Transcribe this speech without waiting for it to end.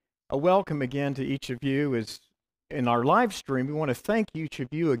A welcome again to each of you. As in our live stream, we want to thank each of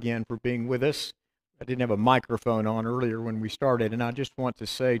you again for being with us. I didn't have a microphone on earlier when we started, and I just want to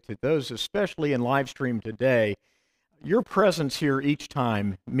say to those, especially in live stream today, your presence here each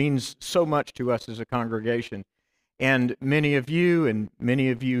time means so much to us as a congregation. And many of you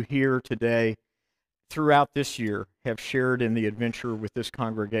here today throughout this year have shared in the adventure with this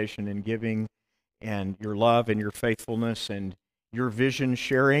congregation in giving and your love and your faithfulness and your vision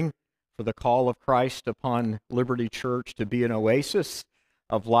sharing for the call of Christ upon Liberty Church to be an oasis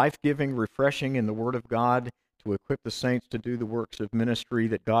of life-giving, refreshing in the Word of God, to equip the saints to do the works of ministry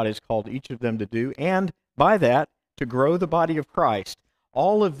that God has called each of them to do, and by that, to grow the body of Christ.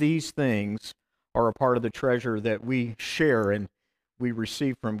 All of these things are a part of the treasure that we share and we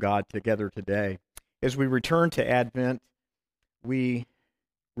receive from God together today. As we return to Advent, we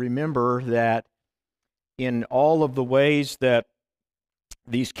remember that in all of the ways that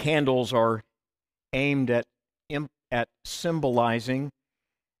these candles are aimed at symbolizing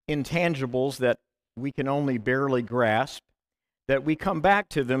intangibles that we can only barely grasp, that we come back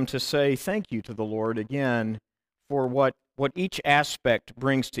to them to say thank you to the Lord again for what each aspect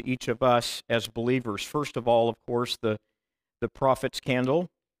brings to each of us as believers. First of all, of course, the prophet's candle,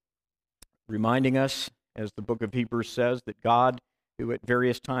 reminding us, as the book of Hebrews says, that God, who at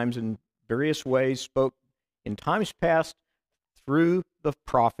various times in various ways spoke in times past through the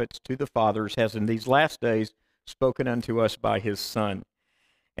prophets to the fathers, has in these last days spoken unto us by his Son.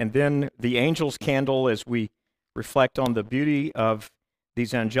 And then the angel's candle, as we reflect on the beauty of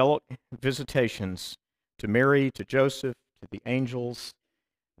these angelic visitations to Mary, to Joseph, to the angels,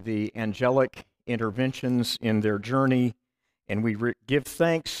 the angelic interventions in their journey, and we give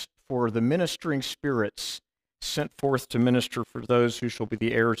thanks for the ministering spirits sent forth to minister for those who shall be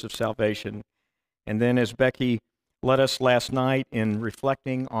the heirs of salvation. And then, as Becky led us last night in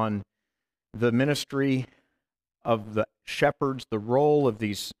reflecting on the ministry of the shepherds, the role of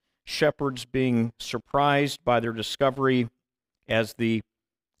these shepherds being surprised by their discovery as the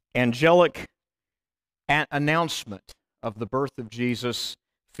angelic announcement of the birth of Jesus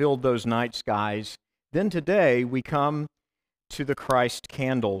filled those night skies. Then today we come to the Christ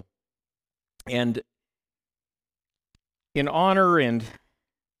candle. And in honor and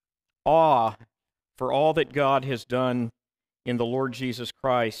awe for all that God has done in the Lord Jesus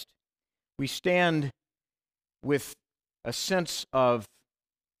Christ, we stand with a sense of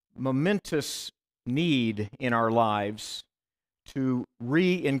momentous need in our lives to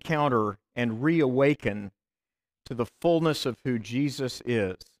re-encounter and reawaken to the fullness of who Jesus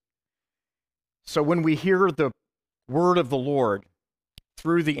is. So when we hear the word of the Lord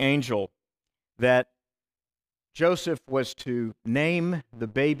through the angel that Joseph was to name the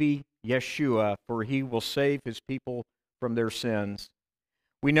baby Yeshua, for he will save his people from their sins,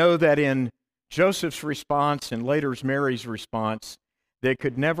 we know that in Joseph's response and later Mary's response, they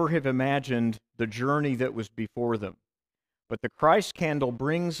could never have imagined the journey that was before them. But the Christ candle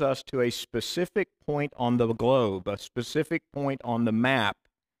brings us to a specific point on the globe, a specific point on the map,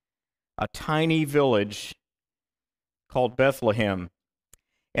 a tiny village called Bethlehem.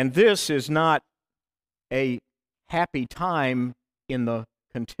 And this is not a happy time in the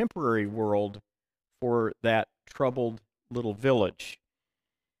contemporary world for that troubled little village.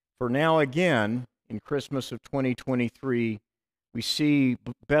 For now again, in Christmas of 2023, we see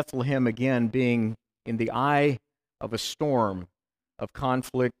Bethlehem again being in the eye of a storm of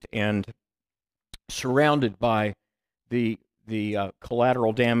conflict and surrounded by the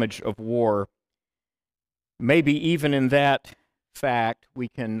collateral damage of war. Maybe even in that fact, we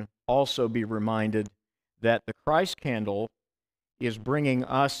can also be reminded that the Christ candle is bringing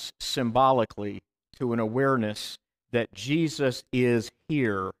us symbolically to an awareness that Jesus is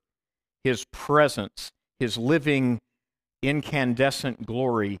here. His presence, his living incandescent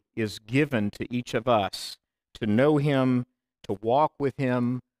glory is given to each of us to know him, to walk with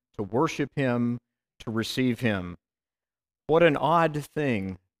him, to worship him, to receive him. What an odd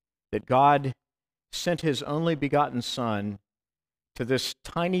thing that God sent his only begotten Son to this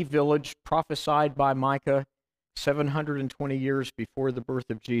tiny village prophesied by Micah 720 years before the birth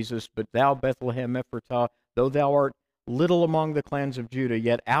of Jesus. But thou, Bethlehem Ephratah, though thou art little among the clans of Judah,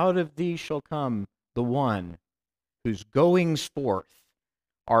 yet out of thee shall come the one whose goings forth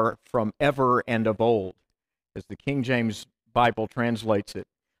are from ever and of old, as the King James Bible translates it.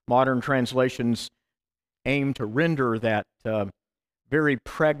 Modern translations aim to render that very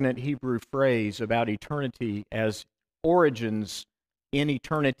pregnant Hebrew phrase about eternity as origins in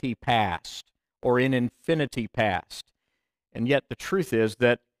eternity past or in infinity past. And yet the truth is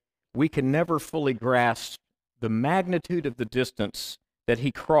that we can never fully grasp the magnitude of the distance that he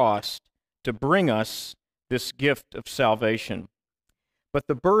crossed to bring us this gift of salvation. But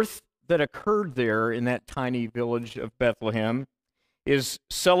the birth that occurred there in that tiny village of Bethlehem is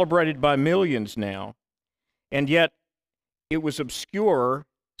celebrated by millions now, and yet it was obscure,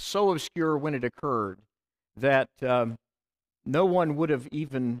 so obscure when it occurred, that no one would have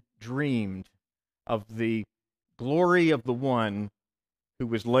even dreamed of the glory of the one who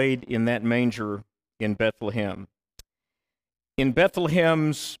was laid in that manger in Bethlehem. In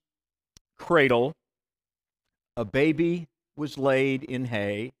Bethlehem's cradle, a baby was laid in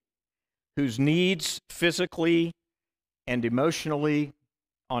hay, whose needs physically and emotionally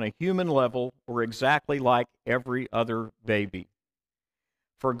on a human level were exactly like every other baby.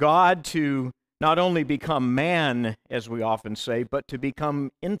 For God to not only become man, as we often say, but to become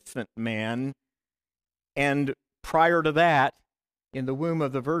infant man, and prior to that, in the womb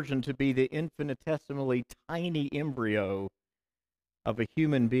of the Virgin, to be the infinitesimally tiny embryo of a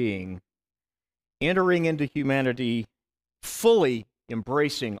human being, entering into humanity, fully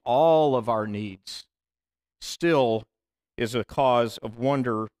embracing all of our needs, still is a cause of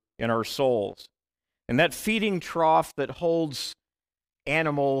wonder in our souls. And that feeding trough that holds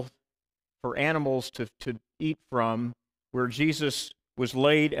animals to eat from, where Jesus was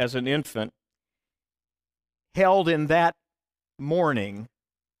laid as an infant, held in that morning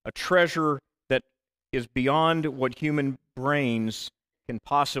a treasure that is beyond what human brains can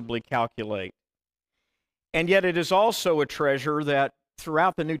possibly calculate. And yet it is also a treasure that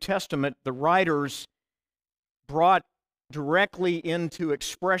throughout the New Testament the writers brought directly into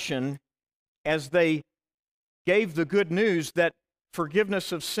expression as they gave the good news that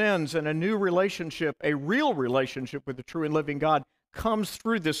forgiveness of sins and a new relationship, a real relationship with the true and living God, comes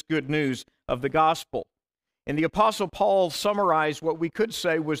through this good news of the gospel. And the Apostle Paul summarized what we could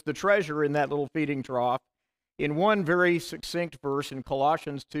say was the treasure in that little feeding trough in one very succinct verse in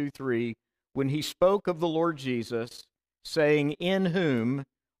Colossians 2:3, when he spoke of the Lord Jesus, saying, "In whom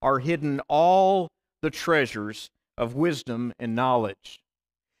are hidden all the treasures of wisdom and knowledge."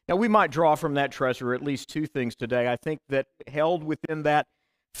 Now, we might draw from that treasure at least two things today. I think that held within that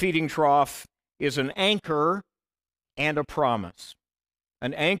feeding trough is an anchor and a promise.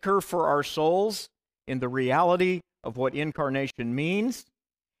 An anchor for our souls in the reality of what incarnation means,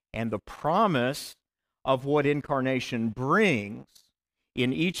 and the promise of what incarnation brings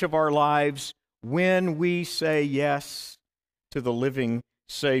in each of our lives when we say yes to the living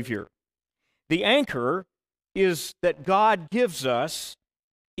Savior. The anchor is that God gives us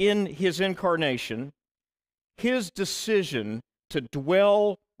in his incarnation his decision to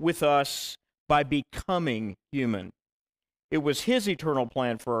dwell with us by becoming human. It was his eternal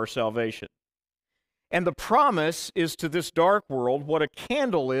plan for our salvation. And the promise is to this dark world what a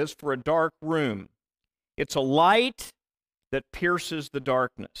candle is for a dark room. It's a light that pierces the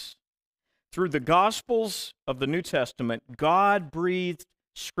darkness. Through the Gospels of the New Testament, God-breathed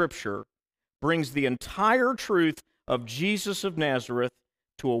Scripture brings the entire truth of Jesus of Nazareth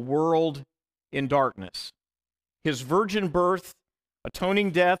to a world in darkness. His virgin birth,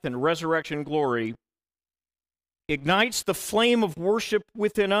 atoning death, and resurrection glory ignites the flame of worship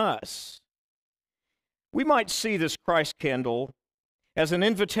within us. We might see this Christ candle as an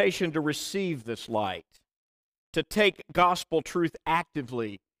invitation to receive this light, to take gospel truth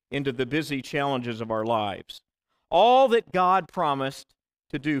actively into the busy challenges of our lives. All that God promised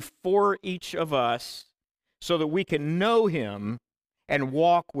to do for each of us so that we can know him and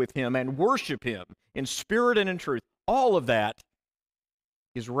walk with him and worship him in spirit and in truth, all of that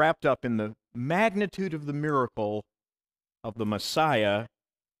is wrapped up in the magnitude of the miracle of the Messiah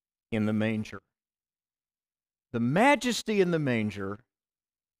in the manger. The majesty in the manger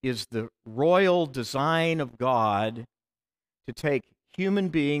is the royal design of God to take human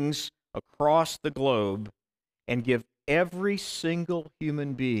beings across the globe and give every single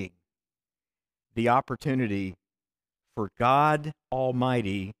human being the opportunity for God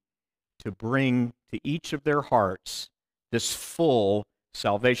Almighty to bring to each of their hearts this full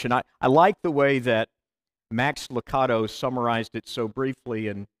salvation. I like the way that Max Lucado summarized it so briefly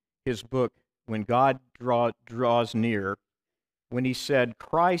in his book, When God Draws Near, when he said,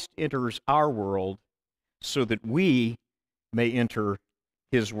 Christ enters our world so that we may enter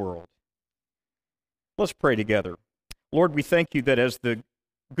his world. Let's pray together. Lord, we thank you that as the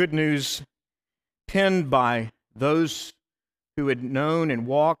good news penned by those who had known and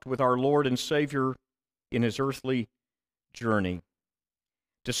walked with our Lord and Savior in his earthly journey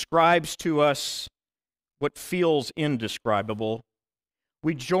describes to us what feels indescribable,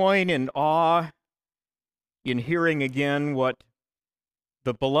 we join in awe in hearing again what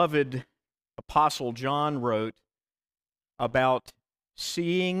the beloved Apostle John wrote about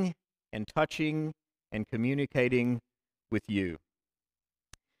seeing and touching and communicating with you.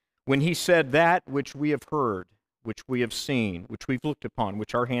 When he said, that which we have heard, which we have seen, which we've looked upon,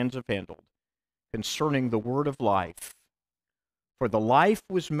 which our hands have handled, concerning the word of life, for the life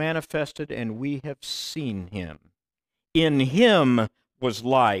was manifested, and we have seen him. In him was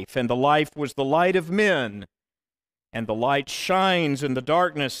life, and the life was the light of men. And the light shines in the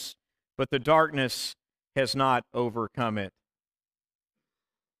darkness, but the darkness has not overcome it.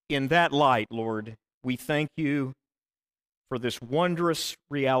 In that light, Lord, we thank you for this wondrous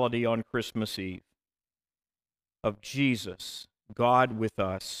reality on Christmas Eve of Jesus, God with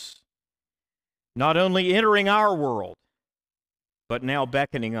us, not only entering our world, but now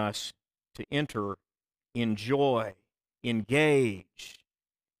beckoning us to enter, enjoy, engage,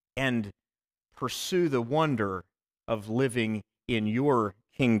 and pursue the wonder of living in your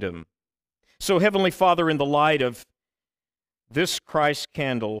kingdom. So, Heavenly Father, in the light of this Christ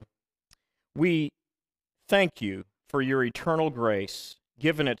candle, we thank you for your eternal grace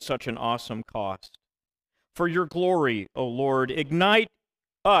given at such an awesome cost. For your glory, O Lord, ignite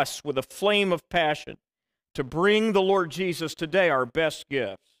us with a flame of passion to bring the Lord Jesus today our best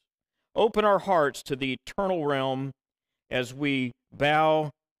gifts. Open our hearts to the eternal realm as we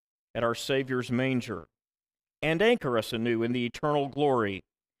bow at our Savior's manger, and anchor us anew in the eternal glory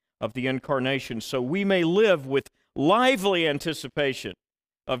of the Incarnation, so we may live with lively anticipation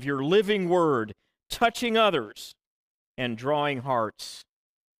of your living word, touching others and drawing hearts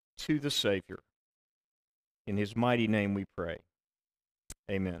to the Savior. In his mighty name we pray.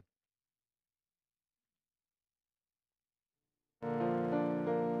 Amen.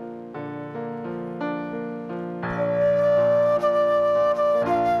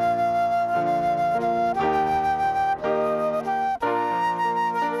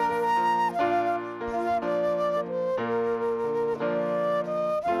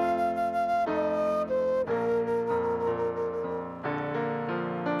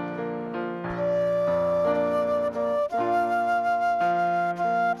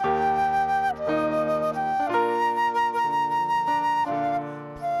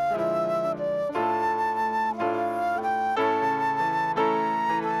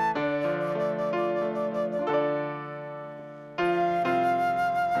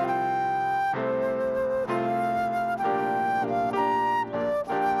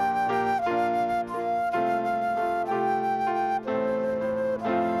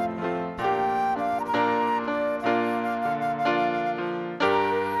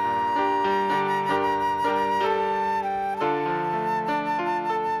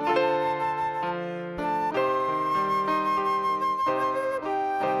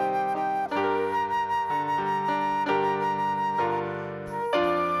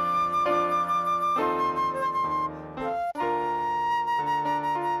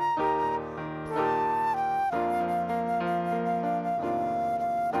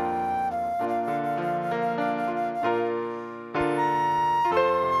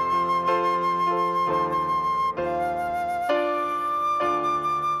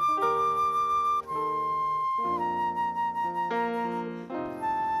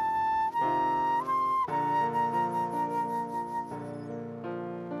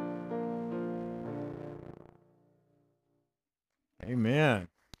 Amen.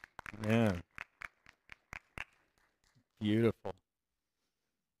 Amen. Beautiful.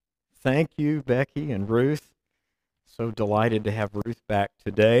 Thank you, Becky and Ruth. So delighted to have Ruth back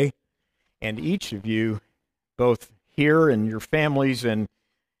today. And each of you, both here and your families, and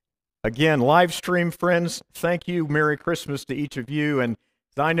again, live stream friends, thank you. Merry Christmas to each of you. And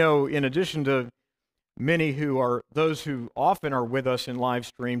I know in addition to many who are, those who often are with us in live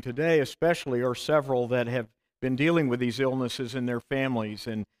stream today, especially are several that have been dealing with these illnesses in their families.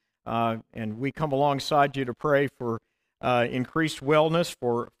 And we come alongside you to pray for increased wellness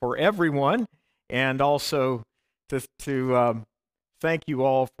for everyone, and also to thank you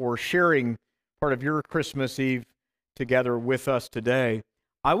all for sharing part of your Christmas Eve together with us today.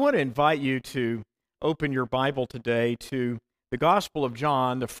 I want to invite you to open your Bible today to the Gospel of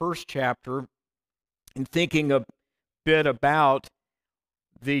John, the first chapter, and thinking a bit about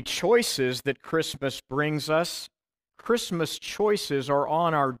the choices that Christmas brings us. Christmas choices are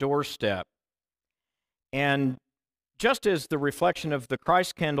on our doorstep. And just as the reflection of the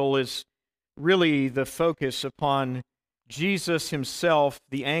Christ candle is really the focus upon Jesus himself,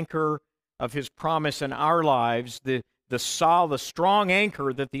 the anchor of his promise in our lives, the strong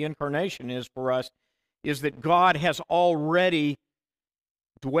anchor that the incarnation is for us, is that God has already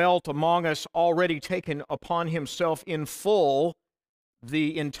dwelt among us, already taken upon himself in full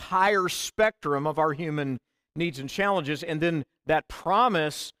the entire spectrum of our human needs and challenges, and then that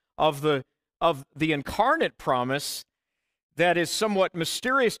promise of the incarnate promise that is somewhat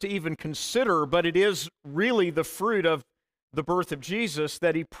mysterious to even consider, but it is really the fruit of the birth of Jesus,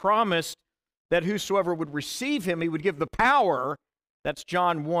 that he promised that whosoever would receive him, he would give the power. That's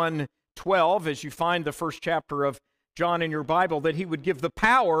John 1:12, as you find the first chapter of John in your Bible, that he would give the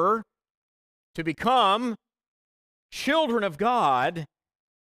power to become children of God,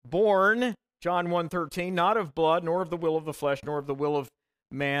 born, John 1:13, not of blood, nor of the will of the flesh, nor of the will of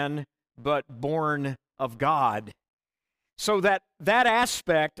man, but born of God. So that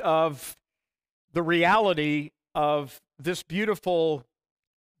aspect of the reality of this beautiful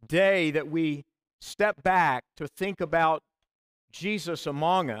day that we step back to think about Jesus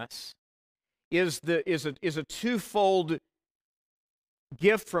among us is a twofold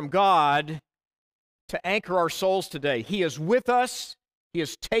gift from God to anchor our souls today. He is with us. He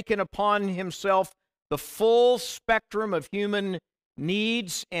has taken upon himself the full spectrum of human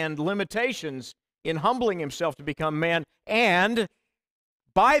needs and limitations in humbling himself to become man, and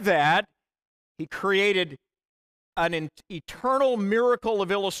by that, he created an eternal miracle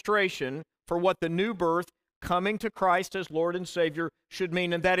of illustration for what the new birth, coming to Christ as Lord and Savior, should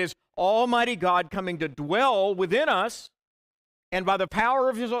mean, and that is Almighty God coming to dwell within us, and by the power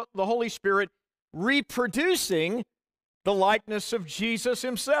of the Holy Spirit, reproducing the likeness of Jesus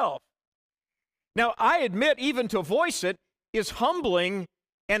himself. Now, I admit, even to voice it is humbling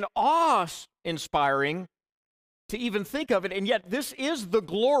and awe-inspiring to even think of it, and yet this is the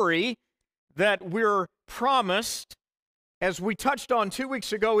glory that we're promised, as we touched on 2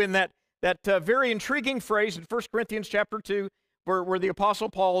 weeks ago in that very intriguing phrase in 1 Corinthians chapter 2, where the Apostle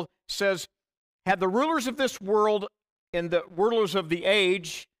Paul says, had the rulers of this world and the rulers of the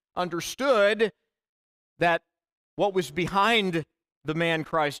age understood that what was behind the man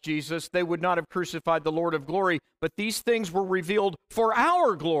Christ Jesus, they would not have crucified the Lord of glory, but these things were revealed for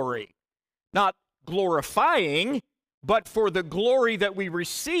our glory, not glorifying, but for the glory that we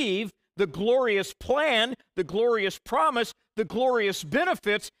receive, the glorious plan, the glorious promise, the glorious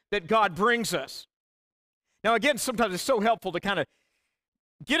benefits that God brings us. Now again, sometimes it's so helpful to kind of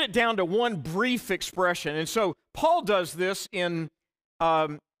get it down to one brief expression, and so Paul does this in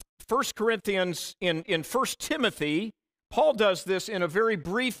 1 Corinthians, in 1 Timothy. Paul does this in a very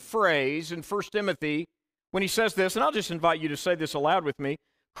brief phrase in 1 Timothy when he says this, and I'll just invite you to say this aloud with me.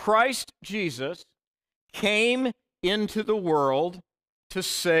 Christ Jesus came into the world to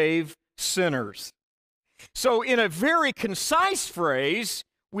save sinners. So in a very concise phrase,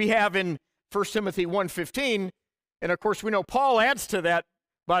 we have in 1 Timothy 1:15, and of course we know Paul adds to that,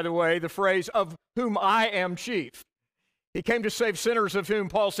 by the way, the phrase, of whom I am chief. He came to save sinners, of whom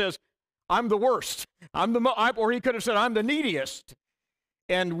Paul says, I'm the worst. Or he could have said, I'm the neediest.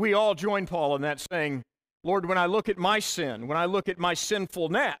 And we all join Paul in that, saying, Lord, when I look at my sin, when I look at my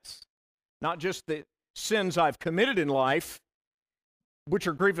sinfulness, not just the sins I've committed in life, which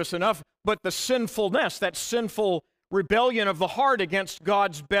are grievous enough, but the sinfulness, that sinful rebellion of the heart against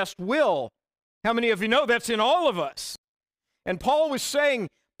God's best will. How many of you know that's in all of us? And Paul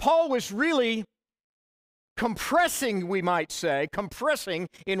was really compressing, we might say, compressing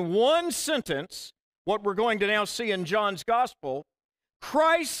in one sentence what we're going to now see in John's Gospel.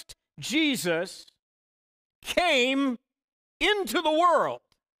 Christ Jesus came into the world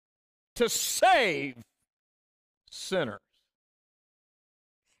to save sinners.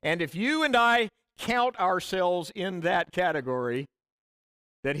 And if you and I count ourselves in that category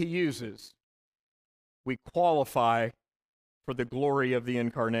that he uses, we qualify for the glory of the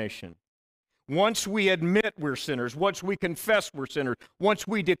incarnation. Once we admit we're sinners, once we confess we're sinners, once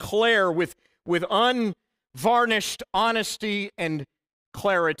we declare with unvarnished honesty and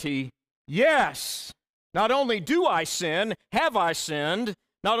clarity, yes, not only do I sin, have I sinned,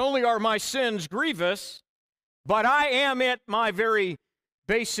 not only are my sins grievous, but I am at my very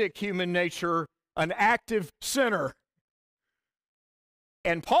basic human nature an active sinner.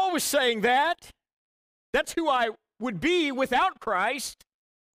 And Paul was saying that's who I would be without Christ.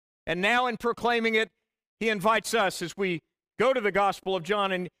 And now in proclaiming it, he invites us, as we go to the Gospel of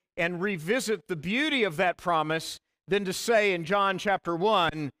John and revisit the beauty of that promise, then to say in John chapter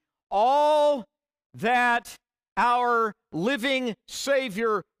 1, all that our living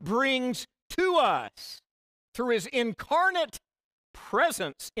Savior brings to us through his incarnate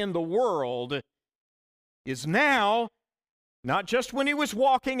presence in the world is now, not just when he was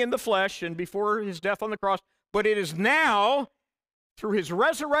walking in the flesh and before his death on the cross, but it is now, through his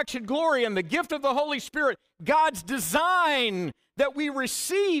resurrection glory and the gift of the Holy Spirit, God's design that we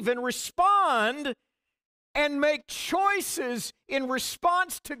receive and respond and make choices in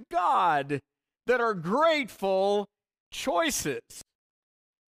response to God that are grateful choices.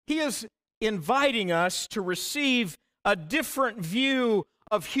 He is inviting us to receive a different view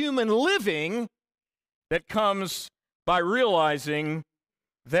of human living that comes by realizing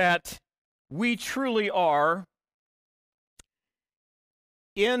that we truly are,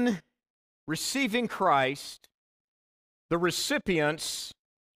 in receiving Christ, the recipients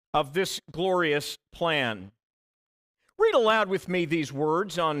of this glorious plan. Read aloud with me these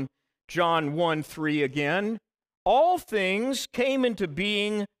words on John 1:3 again. All things came into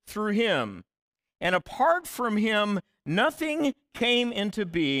being through him, and apart from him, nothing came into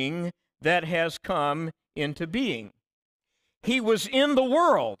being that has come into being. He was in the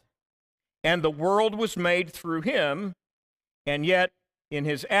world, and the world was made through him, and yet in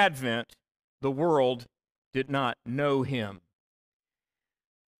his advent, the world did not know him.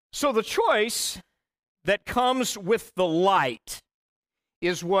 So the choice that comes with the light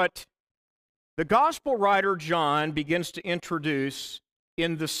is what the gospel writer John begins to introduce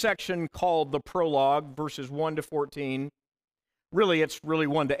in the section called the prologue, verses 1 to 14. Really, it's really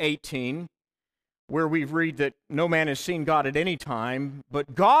 1 to 18, where we read that no man has seen God at any time,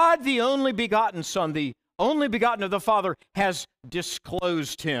 but God, the only begotten Son, the only begotten of the Father, has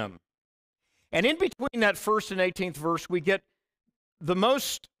disclosed him. And in between that first and 18th verse, we get the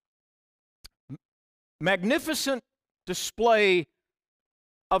most magnificent display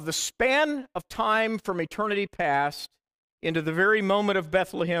of the span of time from eternity past into the very moment of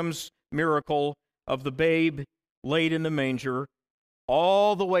Bethlehem's miracle of the babe laid in the manger,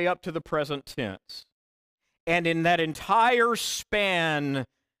 all the way up to the present tense. And in that entire span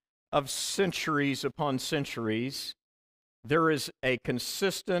of centuries upon centuries, there is a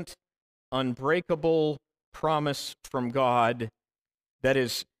consistent, unbreakable promise from God that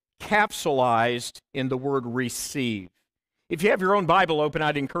is capsulized in the word receive. If you have your own Bible open,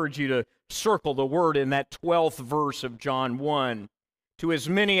 I'd encourage you to circle the word in that 12th verse of John 1. To as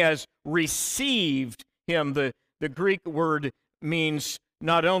many as received him, the Greek word means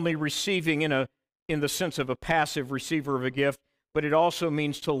not only receiving in the sense of a passive receiver of a gift, but it also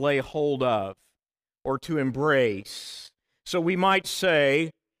means to lay hold of or to embrace. So we might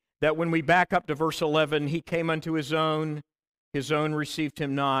say that when we back up to verse 11, he came unto his own received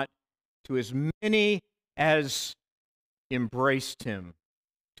him not. To as many as embraced him,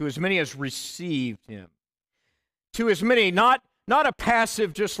 to as many as received him, to as many, not a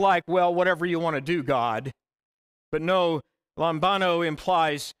passive just like, well, whatever you want to do, God, but no, lambano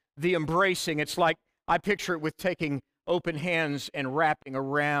implies the embracing. It's like, I picture it with taking open hands and wrapping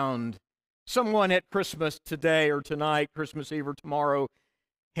around. Someone at Christmas today or tonight, Christmas Eve or tomorrow,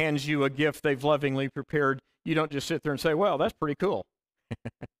 hands you a gift they've lovingly prepared. You don't just sit there and say, well, that's pretty cool.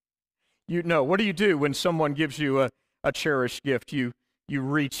 You know, what do you do when someone gives you a cherished gift? You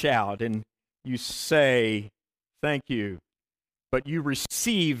reach out and you say, thank you, but you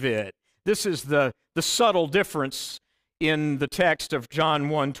receive it. This is the subtle difference in the text of John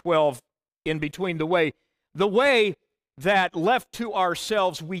 1:12 in between the way that left to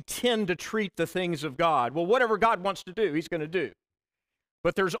ourselves, we tend to treat the things of God. Well, whatever God wants to do, he's going to do.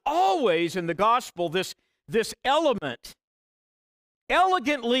 But there's always in the gospel this element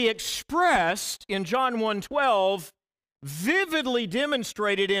elegantly expressed in John 1:12, vividly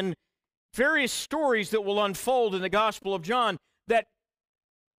demonstrated in various stories that will unfold in the Gospel of John, that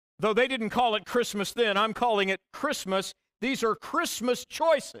though they didn't call it Christmas then, I'm calling it Christmas. These are Christmas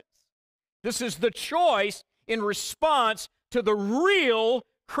choices. This is the choice in response to the real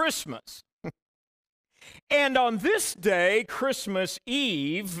Christmas. And on this day, Christmas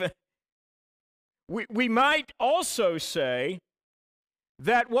Eve, we might also say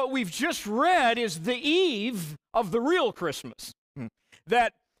that what we've just read is the eve of the real Christmas.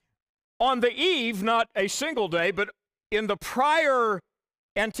 That on the eve, not a single day, but in the prior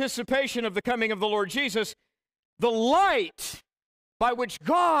anticipation of the coming of the Lord Jesus, the light by which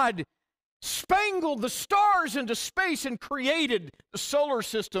God spangled the stars into space and created the solar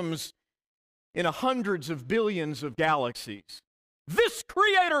systems in hundreds of billions of galaxies. This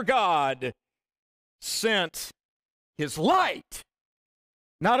Creator God sent His light,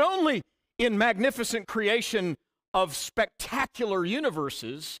 not only in magnificent creation of spectacular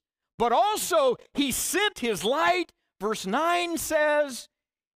universes, but also He sent His light, verse 9 says,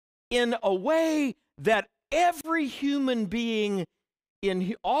 in a way that every human being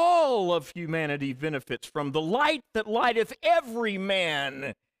in all of humanity benefits from. The light that lighteth every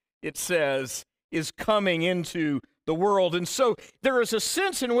man, it says, is coming into the world. And so there is a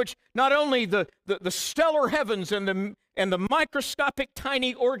sense in which not only the stellar heavens and the microscopic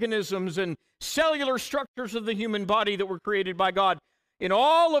tiny organisms and cellular structures of the human body that were created by God, in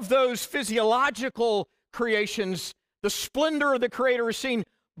all of those physiological creations, The splendor of the Creator is seen,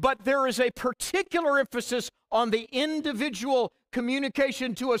 but there is a particular emphasis on the individual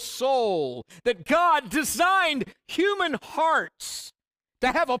communication to a soul, that God designed human hearts to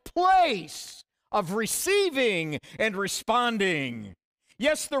have a place of receiving and responding.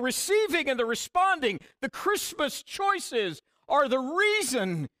 Yes, the receiving and the responding, the Christmas choices, are the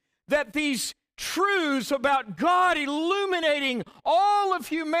reason that these truths about God illuminating all of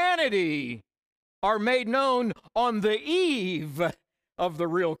humanity are made known on the eve of the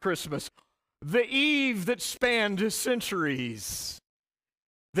real Christmas, the eve that spanned centuries,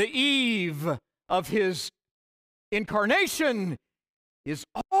 the eve of his incarnation is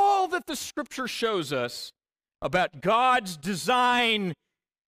all that the Scripture shows us about God's design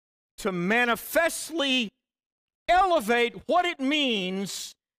to manifestly elevate what it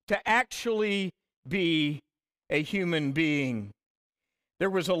means to actually be a human being. There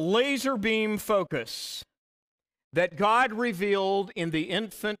was a laser beam focus that God revealed in the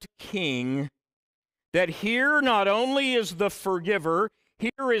infant King, that here not only is the forgiver,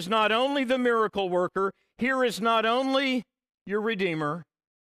 here is not only the miracle worker, here is not only your Redeemer,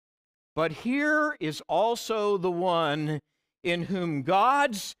 but here is also the one in whom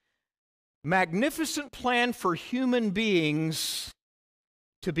God's magnificent plan for human beings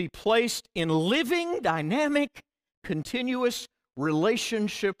to be placed in living, dynamic, continuous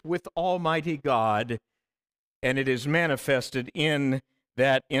relationship with Almighty God, and it is manifested in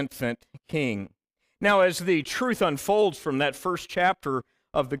that infant King. Now, as the truth unfolds from that first chapter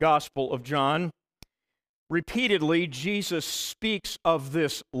of the Gospel of John, repeatedly Jesus speaks of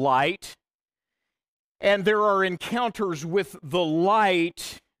this light, and there are encounters with the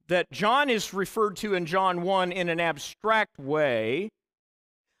light that John is referred to in John 1 in an abstract way,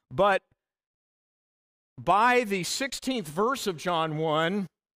 but by the 16th verse of John 1,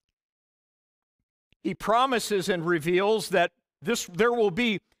 he promises and reveals that there will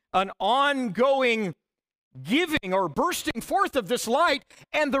be an ongoing giving or bursting forth of this light,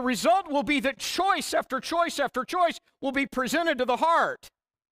 and the result will be that choice after choice after choice will be presented to the heart.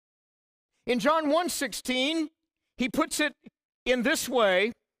 In John 1:16, he puts it in this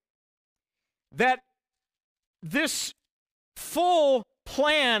way, that this full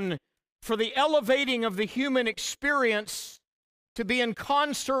plan for the elevating of the human experience to be in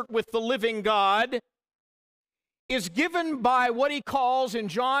concert with the living God is given by what he calls in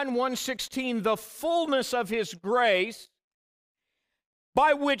John 1:16 the fullness of his grace,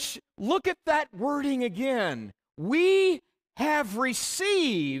 by which, look at that wording again, we have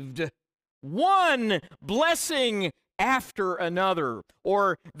received one blessing after another.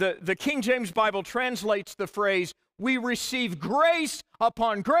 Or the King James Bible translates the phrase, we receive grace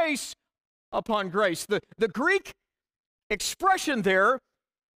upon grace upon grace. The Greek expression there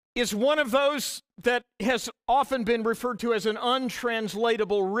is one of those that has often been referred to as an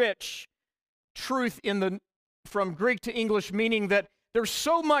untranslatable rich truth from Greek to English, meaning that there's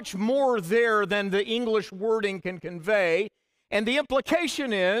so much more there than the English wording can convey. And the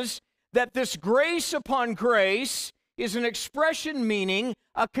implication is that this grace upon grace is an expression meaning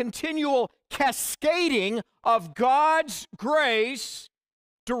a continual cascading of God's grace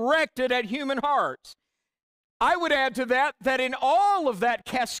directed at human hearts. I would add to that in all of that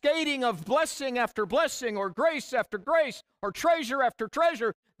cascading of blessing after blessing, or grace after grace, or treasure after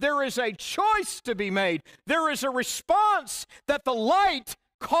treasure, there is a choice to be made. There is a response that the light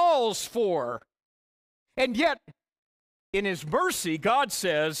calls for. And yet, in his mercy, God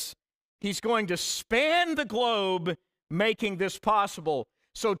says he's going to span the globe making this possible.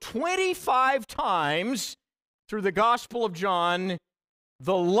 So 25 times through the Gospel of John,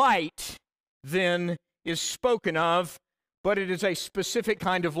 the light then is spoken of, but it is a specific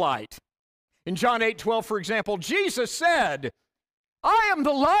kind of light. In John 8:12, for example, Jesus said, I am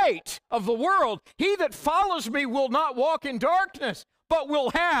the light of the world. He that follows me will not walk in darkness, but will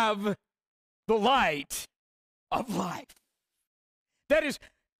have the light of life. That is,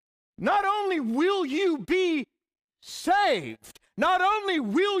 not only will you be saved, not only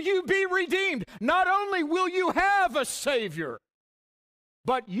will you be redeemed, not only will you have a Savior,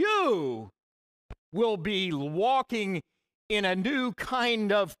 but you will be walking in a new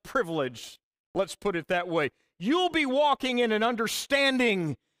kind of privilege. Let's put it that way. You'll be walking in an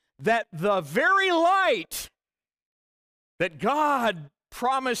understanding that the very light that God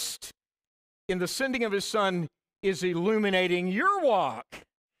promised in the sending of his Son is illuminating your walk,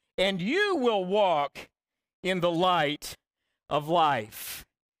 and you will walk in the light of life.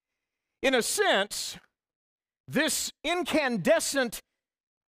 In a sense, this incandescent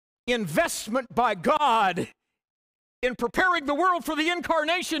investment by God in preparing the world for the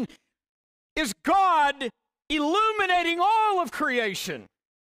incarnation is God illuminating all of creation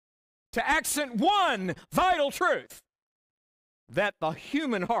to accent one vital truth, that the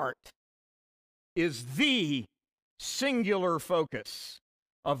human heart is the singular focus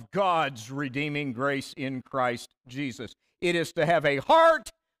of God's redeeming grace in Christ Jesus. It is to have a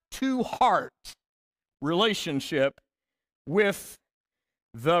heart-to-heart relationship with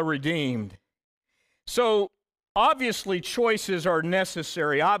the redeemed. So, obviously, choices are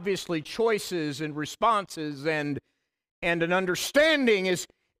necessary. Obviously, choices and responses and an understanding is,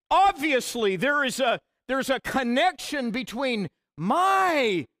 obviously, there's a connection between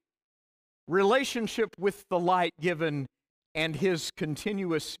my relationship with the light given and His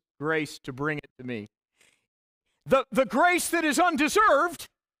continuous grace to bring it to me. The grace that is undeserved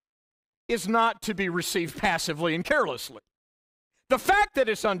is not to be received passively and carelessly. The fact that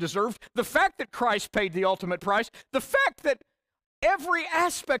it's undeserved, the fact that Christ paid the ultimate price, the fact that every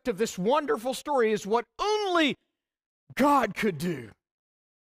aspect of this wonderful story is what only God could do,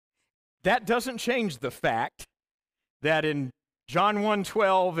 that doesn't change the fact that in John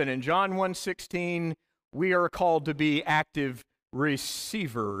 1:12 and in John 1:16, we are called to be active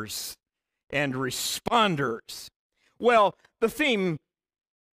receivers and responders. Well, the theme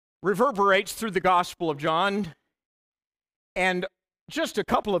reverberates through the Gospel of John, and just a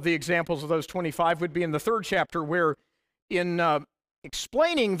couple of the examples of those 25 would be in the 3rd chapter, where in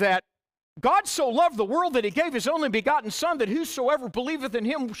explaining that God so loved the world that He gave His only begotten Son, that whosoever believeth in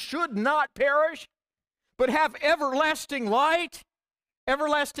Him should not perish, but have everlasting light,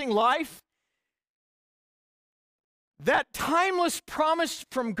 everlasting life. That timeless promise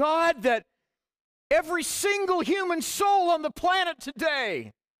from God that every single human soul on the planet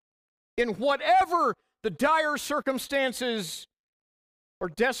today, in whatever the dire circumstances or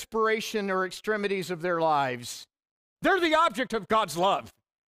desperation or extremities of their lives, they're the object of God's love.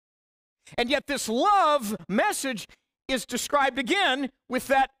 And yet this love message is described again with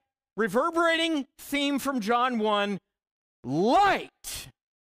that reverberating theme from John 1, light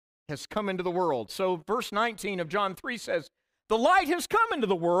has come into the world. So verse 19 of John 3 says, the light has come into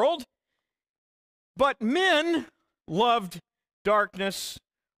the world, but men loved darkness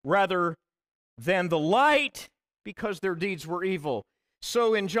rather than the light because their deeds were evil.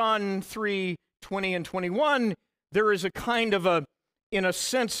 So in John 3:20 and 21, there is a kind of in a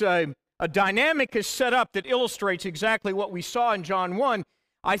sense, a dynamic is set up that illustrates exactly what we saw in John 1.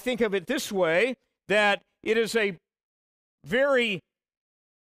 I think of it this way, that it is a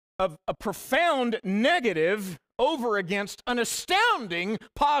profound negative over against an astounding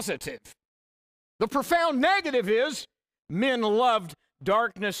positive. The profound negative is men loved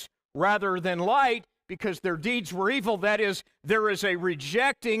darkness rather than light because their deeds were evil. That is, there is a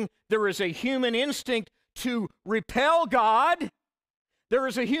rejecting, there is a human instinct to repel God. There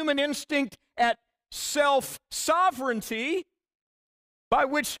is a human instinct at self-sovereignty by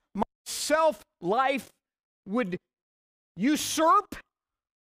which my self-life would usurp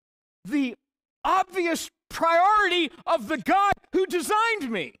the obvious priority of the God who designed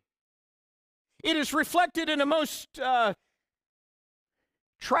me. It is reflected in a most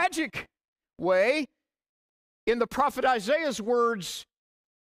tragic way in the prophet Isaiah's words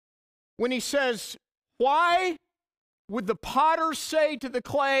when he says, why would the potter say to the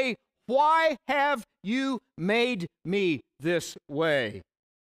clay, why have you made me this way?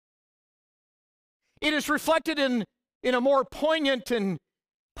 It is reflected in a more poignant and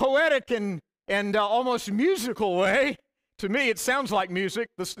poetic and almost musical way. To me, it sounds like music,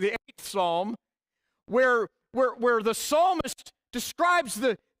 the 8th Psalm, where the psalmist describes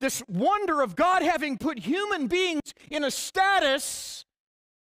this wonder of God having put human beings in a status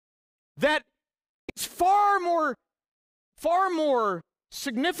that is far more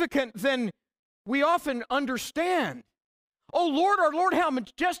significant than we often understand. Oh Lord, our Lord, how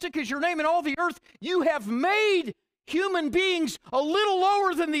majestic is your name in all the earth. You have made human beings a little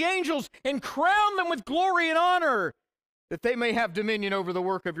lower than the angels and crowned them with glory and honor, that they may have dominion over the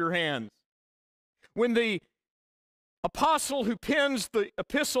work of your hands. When the apostle who pens the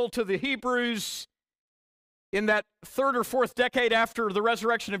epistle to the Hebrews in that 3rd or 4th decade after the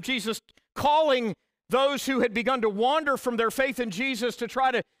resurrection of Jesus, calling those who had begun to wander from their faith in Jesus to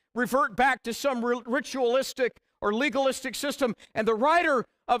try to revert back to some ritualistic or legalistic system. And the writer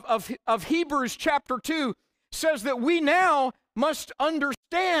of Hebrews chapter 2 says that we now must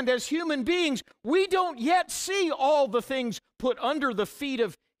understand as human beings, we don't yet see all the things put under the feet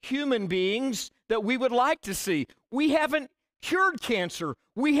of human beings that we would like to see. We haven't cured cancer.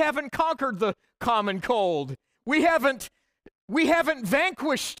 We haven't conquered the common cold. We haven't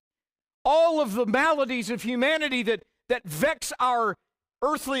vanquished all of the maladies of humanity that vex our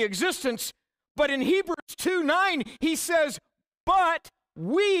earthly existence, But in Hebrews 2:9, he says, but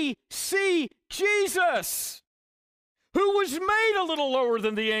we see Jesus, who was made a little lower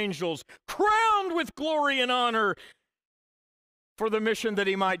than the angels, crowned with glory and honor for the mission that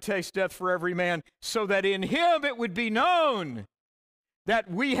he might taste death for every man, so that in him it would be known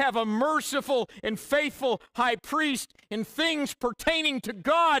that we have a merciful and faithful high priest in things pertaining to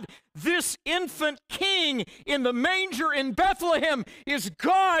God. This infant king in the manger in Bethlehem is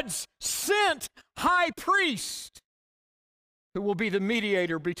God's sent high priest, who will be the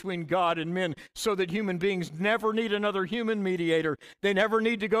mediator between God and men, so that human beings never need another human mediator. They never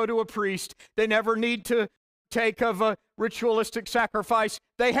need to go to a priest. They never need to take of a ritualistic sacrifice.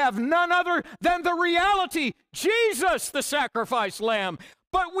 They have none other than the reality, Jesus, the sacrifice lamb.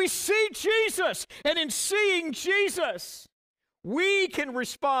 But we see Jesus, and in seeing Jesus, we can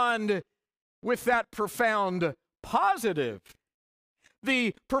respond with that profound positive.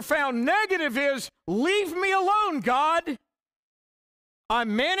 The profound negative is, leave me alone, God.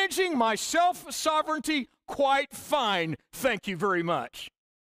 I'm managing my self-sovereignty quite fine. Thank you very much.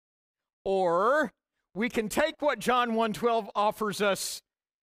 Or we can take what John 1:12 offers us,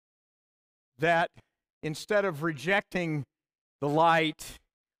 that instead of rejecting the light,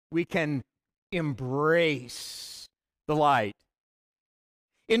 we can embrace the light.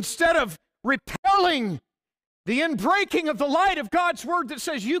 Instead of repelling the inbreaking of the light of God's word that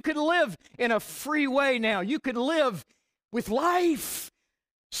says you can live in a free way now. You can live with life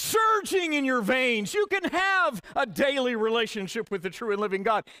surging in your veins. You can have a daily relationship with the true and living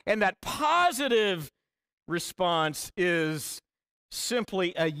God. And that positive response is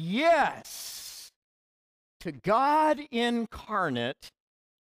simply a yes to God incarnate,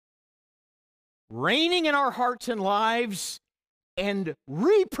 reigning in our hearts and lives, and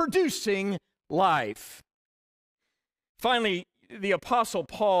reproducing life. Finally, the Apostle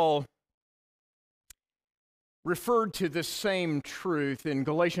Paul referred to this same truth in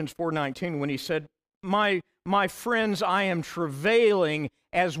Galatians 4:19 when he said, My friends, I am travailing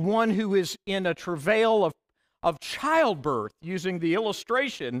as one who is in a travail of childbirth, using the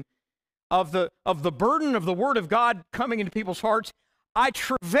illustration of the burden of the Word of God coming into people's hearts. I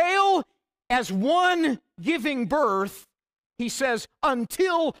travail as one giving birth, he says,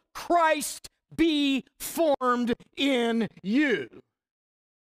 until Christ be formed in you.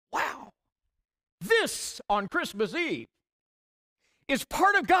 Wow. This, on Christmas Eve, is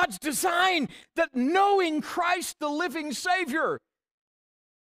part of God's design, that knowing Christ, the living Savior,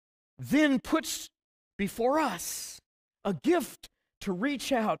 then puts before us a gift to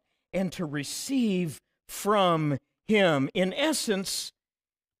reach out and to receive from Him. In essence,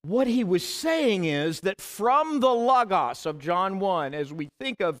 what he was saying is that from the Logos of John 1, as we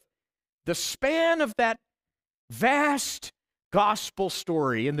think of the span of that vast gospel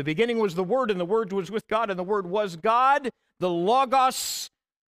story, in the beginning was the Word, and the Word was with God, and the Word was God. The Logos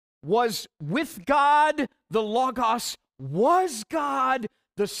was with God. The Logos was God.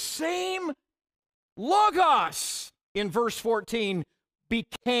 The same Logos, in verse 14,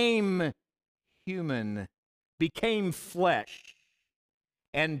 became human, became flesh,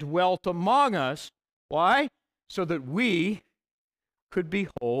 and dwelt among us. Why? So that we could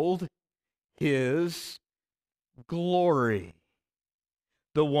behold His glory.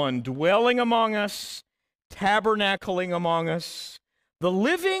 The one dwelling among us, tabernacling among us, the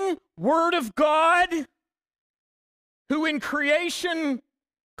living Word of God, who in creation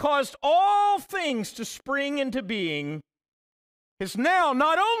caused all things to spring into being, has now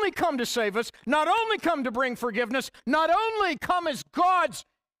not only come to save us, not only come to bring forgiveness, not only come as God's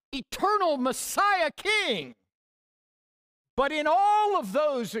eternal Messiah King, but in all of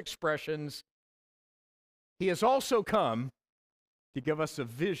those expressions, He has also come to give us a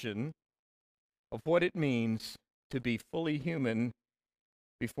vision of what it means to be fully human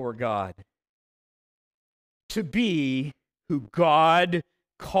before God, to be who God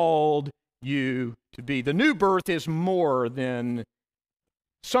called you to be. The new birth is more than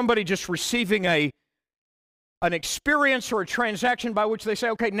somebody just receiving an experience or a transaction by which they say,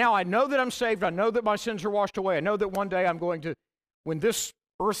 okay, now I know that I'm saved, I know that my sins are washed away, I know that one day I'm going to, when this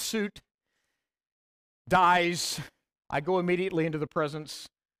earth suit dies, I go immediately into the presence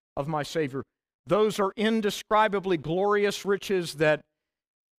of my Savior. Those are indescribably glorious riches that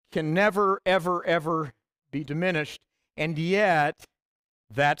can never, ever, ever be diminished. And yet,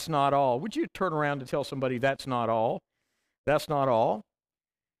 that's not all. Would you turn around and tell somebody that's not all? That's not all.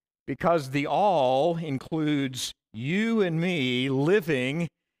 Because the all includes you and me living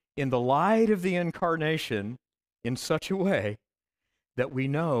in the light of the incarnation in such a way that we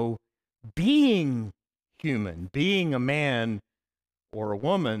know being human, being a man or a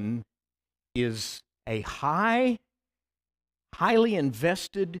woman, is a highly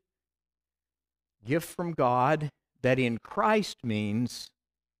invested gift from God that in Christ means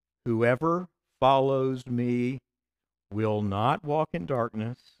whoever follows me will not walk in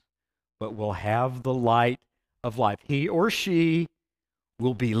darkness, but will have the light of life. He or she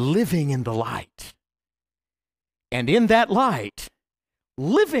will be living in the light. And in that light,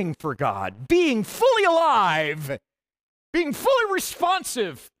 living for God, being fully alive, being fully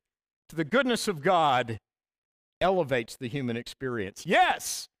responsive to the goodness of God, elevates the human experience.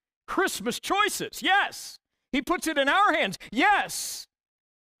 Yes, Christmas choices. Yes, He puts it in our hands. Yes,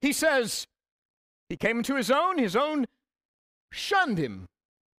 He says, He came into His own shunned Him.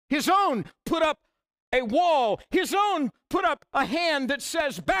 His own put up a wall. His own put up a hand that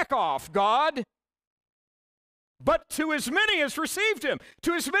says, back off, God. But to as many as received Him,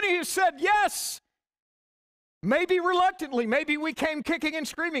 to as many who said yes, maybe reluctantly, maybe we came kicking and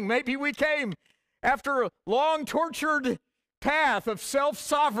screaming, maybe we came after a long tortured path of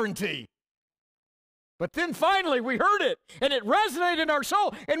self-sovereignty. But then finally we heard it, and it resonated in our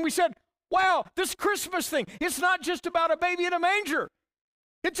soul, and we said, wow, this Christmas thing, it's not just about a baby in a manger.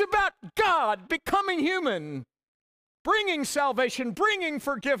 It's about God becoming human, bringing salvation, bringing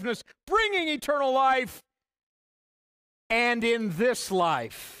forgiveness, bringing eternal life, and in this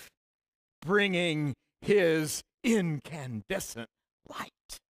life, bringing His incandescent light.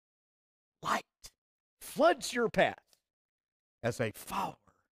 Light floods your path as a follower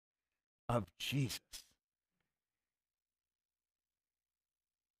of Jesus.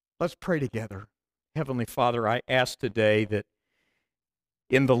 Let's pray together. Heavenly Father, I ask today that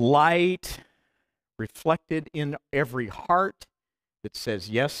in the light reflected in every heart that says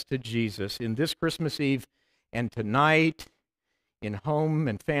yes to Jesus, in this Christmas Eve and tonight, in home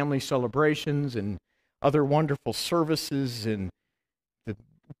and family celebrations and other wonderful services and the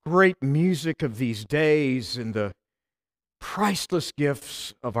great music of these days and the priceless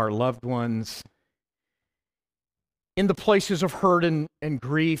gifts of our loved ones, in the places of hurt and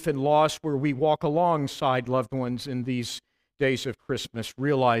grief and loss where we walk alongside loved ones in these days of Christmas,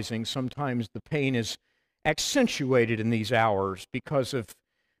 realizing sometimes the pain is accentuated in these hours because of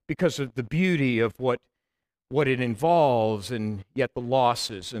the beauty of what it involves, and yet the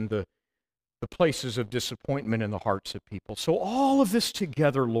losses and the places of disappointment in the hearts of people. So all of this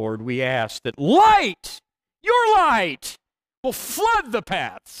together, Lord, we ask that light, your light, will flood the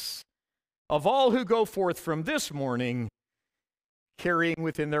paths of all who go forth from this morning, carrying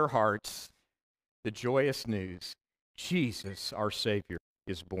within their hearts the joyous news: Jesus, our Savior,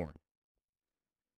 is born.